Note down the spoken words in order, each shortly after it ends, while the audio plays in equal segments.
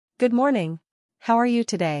Good morning. How are you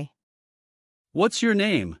today? What's your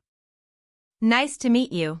name? Nice to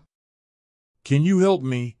meet you. Can you help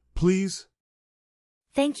me, please?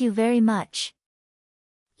 Thank you very much.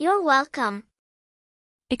 You're welcome.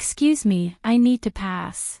 Excuse me, I need to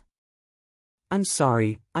pass. I'm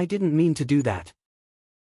sorry, I didn't mean to do that.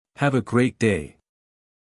 Have a great day.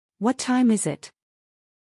 What time is it?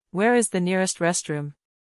 Where is the nearest restroom?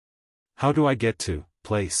 How do I get to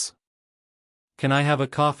place? Can I have a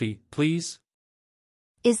coffee, please?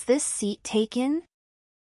 Is this seat taken?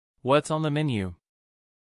 What's on the menu?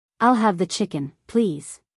 I'll have the chicken,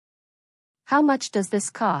 please. How much does this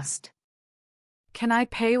cost? Can I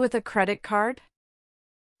pay with a credit card?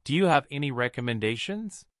 Do you have any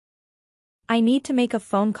recommendations? I need to make a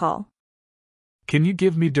phone call. Can you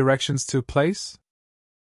give me directions to a place?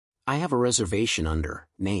 I have a reservation under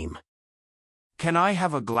name. Can I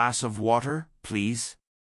have a glass of water, please?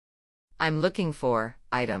 I'm looking for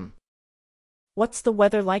item. What's the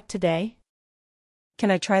weather like today?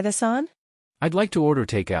 Can I try this on? I'd like to order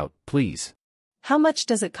takeout, please. How much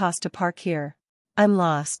does it cost to park here? I'm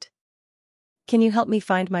lost. Can you help me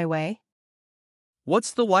find my way?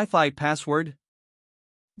 What's the Wi-Fi password?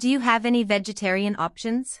 Do you have any vegetarian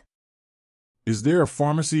options? Is there a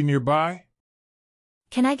pharmacy nearby?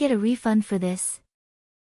 Can I get a refund for this?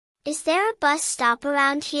 Is there a bus stop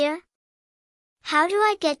around here? How do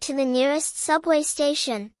I get to the nearest subway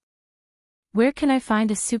station? Where can I find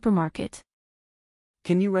a supermarket?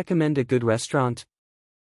 Can you recommend a good restaurant?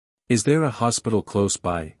 Is there a hospital close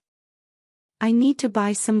by? I need to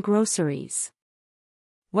buy some groceries.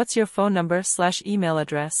 What's your phone number/email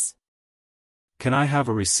address? Can I have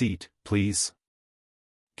a receipt, please?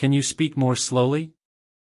 Can you speak more slowly?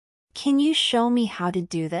 Can you show me how to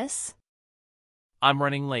do this? I'm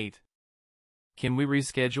running late. Can we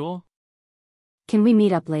reschedule? Can we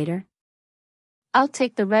meet up later? I'll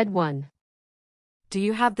take the red one. Do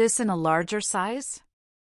you have this in a larger size?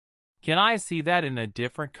 Can I see that in a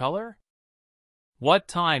different color? What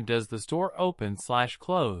time does the store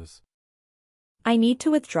open/close? I need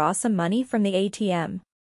to withdraw some money from the ATM.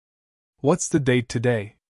 What's the date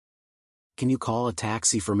today? Can you call a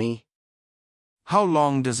taxi for me? How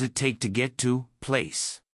long does it take to get to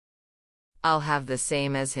place? I'll have the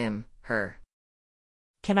same as him, her.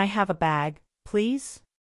 Can I have a bag, please?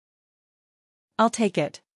 I'll take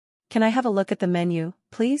it. Can I have a look at the menu,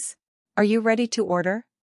 please? Are you ready to order?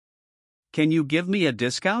 Can you give me a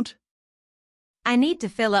discount? I need to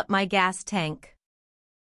fill up my gas tank.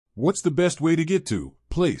 What's the best way to get to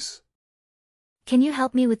place? Can you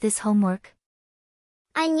help me with this homework?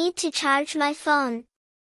 I need to charge my phone.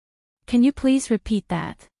 Can you please repeat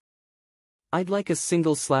that? I'd like a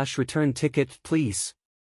single/return ticket, please.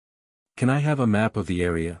 Can I have a map of the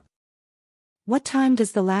area? What time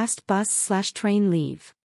does the last bus/train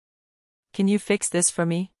leave? Can you fix this for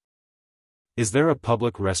me? Is there a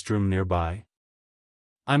public restroom nearby?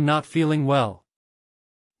 I'm not feeling well.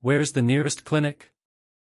 Where's the nearest clinic?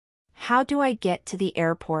 How do I get to the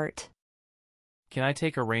airport? Can I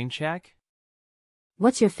take a rain check?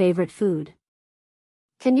 What's your favorite food?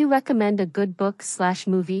 Can you recommend a good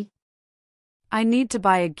book/movie? I need to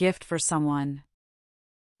buy a gift for someone.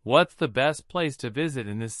 What's the best place to visit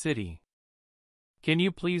in this city? Can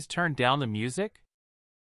you please turn down the music?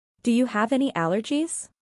 Do you have any allergies?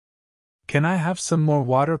 Can I have some more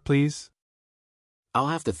water, please? I'll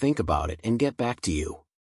have to think about it and get back to you.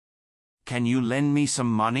 Can you lend me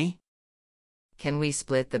some money? Can we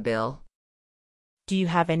split the bill? Do you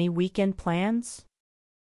have any weekend plans?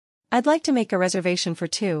 I'd like to make a reservation for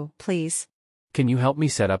 2, please. Can you help me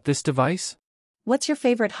set up this device? What's your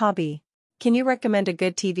favorite hobby? Can you recommend a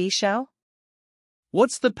good TV show?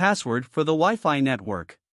 What's the password for the Wi-Fi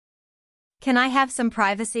network? Can I have some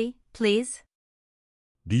privacy, please?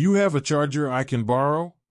 Do you have a charger I can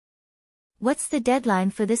borrow? What's the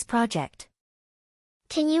deadline for this project?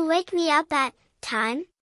 Can you wake me up at time?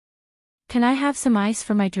 Can I have some ice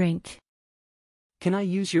for my drink? Can I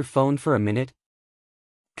use your phone for a minute?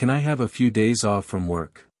 Can I have a few days off from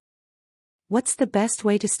work? What's the best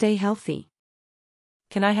way to stay healthy?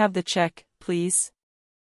 Can I have the check, please?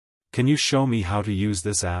 Can you show me how to use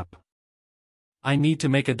this app? I need to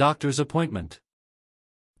make a doctor's appointment.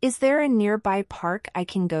 Is there a nearby park I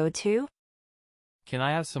can go to? Can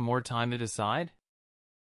I have some more time to decide?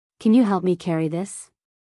 Can you help me carry this?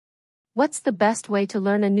 What's the best way to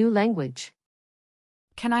learn a new language?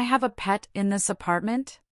 Can I have a pet in this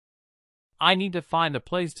apartment? I need to find a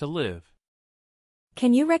place to live.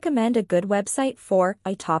 Can you recommend a good website for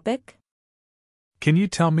a topic? Can you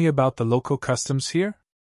tell me about the local customs here?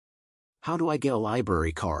 How do I get a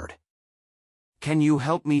library card? Can you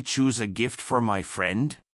help me choose a gift for my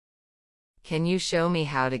friend? Can you show me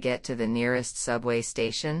how to get to the nearest subway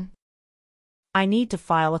station? I need to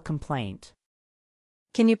file a complaint.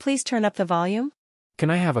 Can you please turn up the volume? Can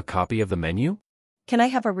I have a copy of the menu? Can I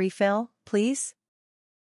have a refill, please?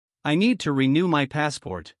 I need to renew my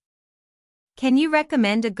passport. Can you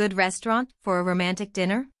recommend a good restaurant for a romantic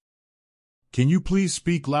dinner? Can you please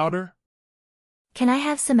speak louder? Can I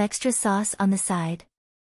have some extra sauce on the side?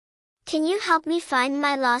 Can you help me find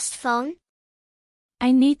my lost phone?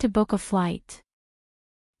 I need to book a flight.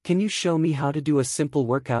 Can you show me how to do a simple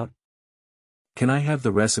workout? Can I have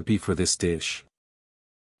the recipe for this dish?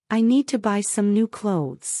 I need to buy some new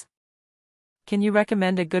clothes. Can you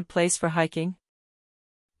recommend a good place for hiking?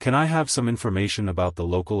 Can I have some information about the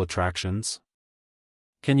local attractions?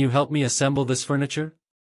 Can you help me assemble this furniture?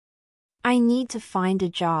 I need to find a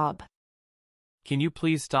job. Can you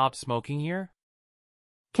please stop smoking here?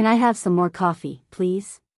 Can I have some more coffee,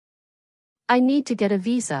 please? I need to get a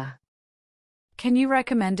visa. Can you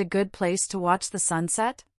recommend a good place to watch the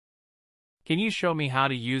sunset? Can you show me how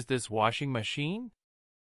to use this washing machine?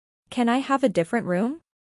 Can I have a different room?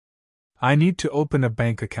 I need to open a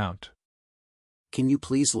bank account. Can you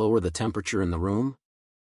please lower the temperature in the room?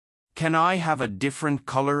 Can I have a different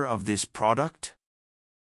color of this product?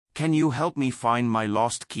 Can you help me find my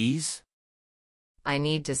lost keys? I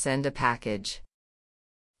need to send a package.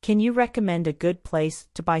 Can you recommend a good place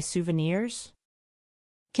to buy souvenirs?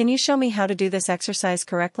 Can you show me how to do this exercise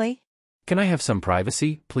correctly? Can I have some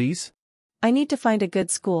privacy, please? I need to find a good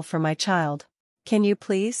school for my child. Can you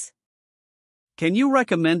please? Can you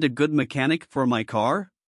recommend a good mechanic for my car?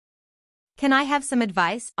 Can I have some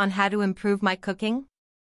advice on how to improve my cooking?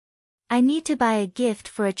 I need to buy a gift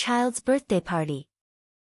for a child's birthday party.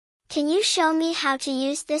 Can you show me how to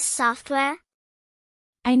use this software?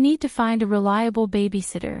 I need to find a reliable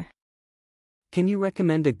babysitter. Can you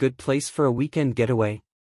recommend a good place for a weekend getaway?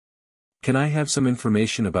 Can I have some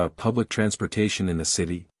information about public transportation in the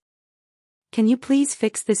city? Can you please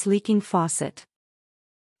fix this leaking faucet?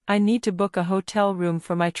 I need to book a hotel room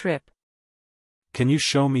for my trip. Can you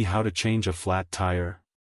show me how to change a flat tire?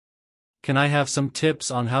 Can I have some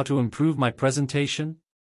tips on how to improve my presentation?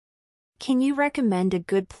 Can you recommend a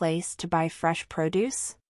good place to buy fresh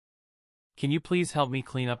produce? Can you please help me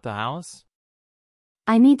clean up the house?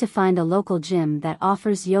 I need to find a local gym that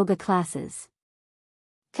offers yoga classes.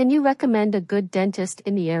 Can you recommend a good dentist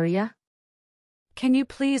in the area? Can you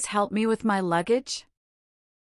please help me with my luggage?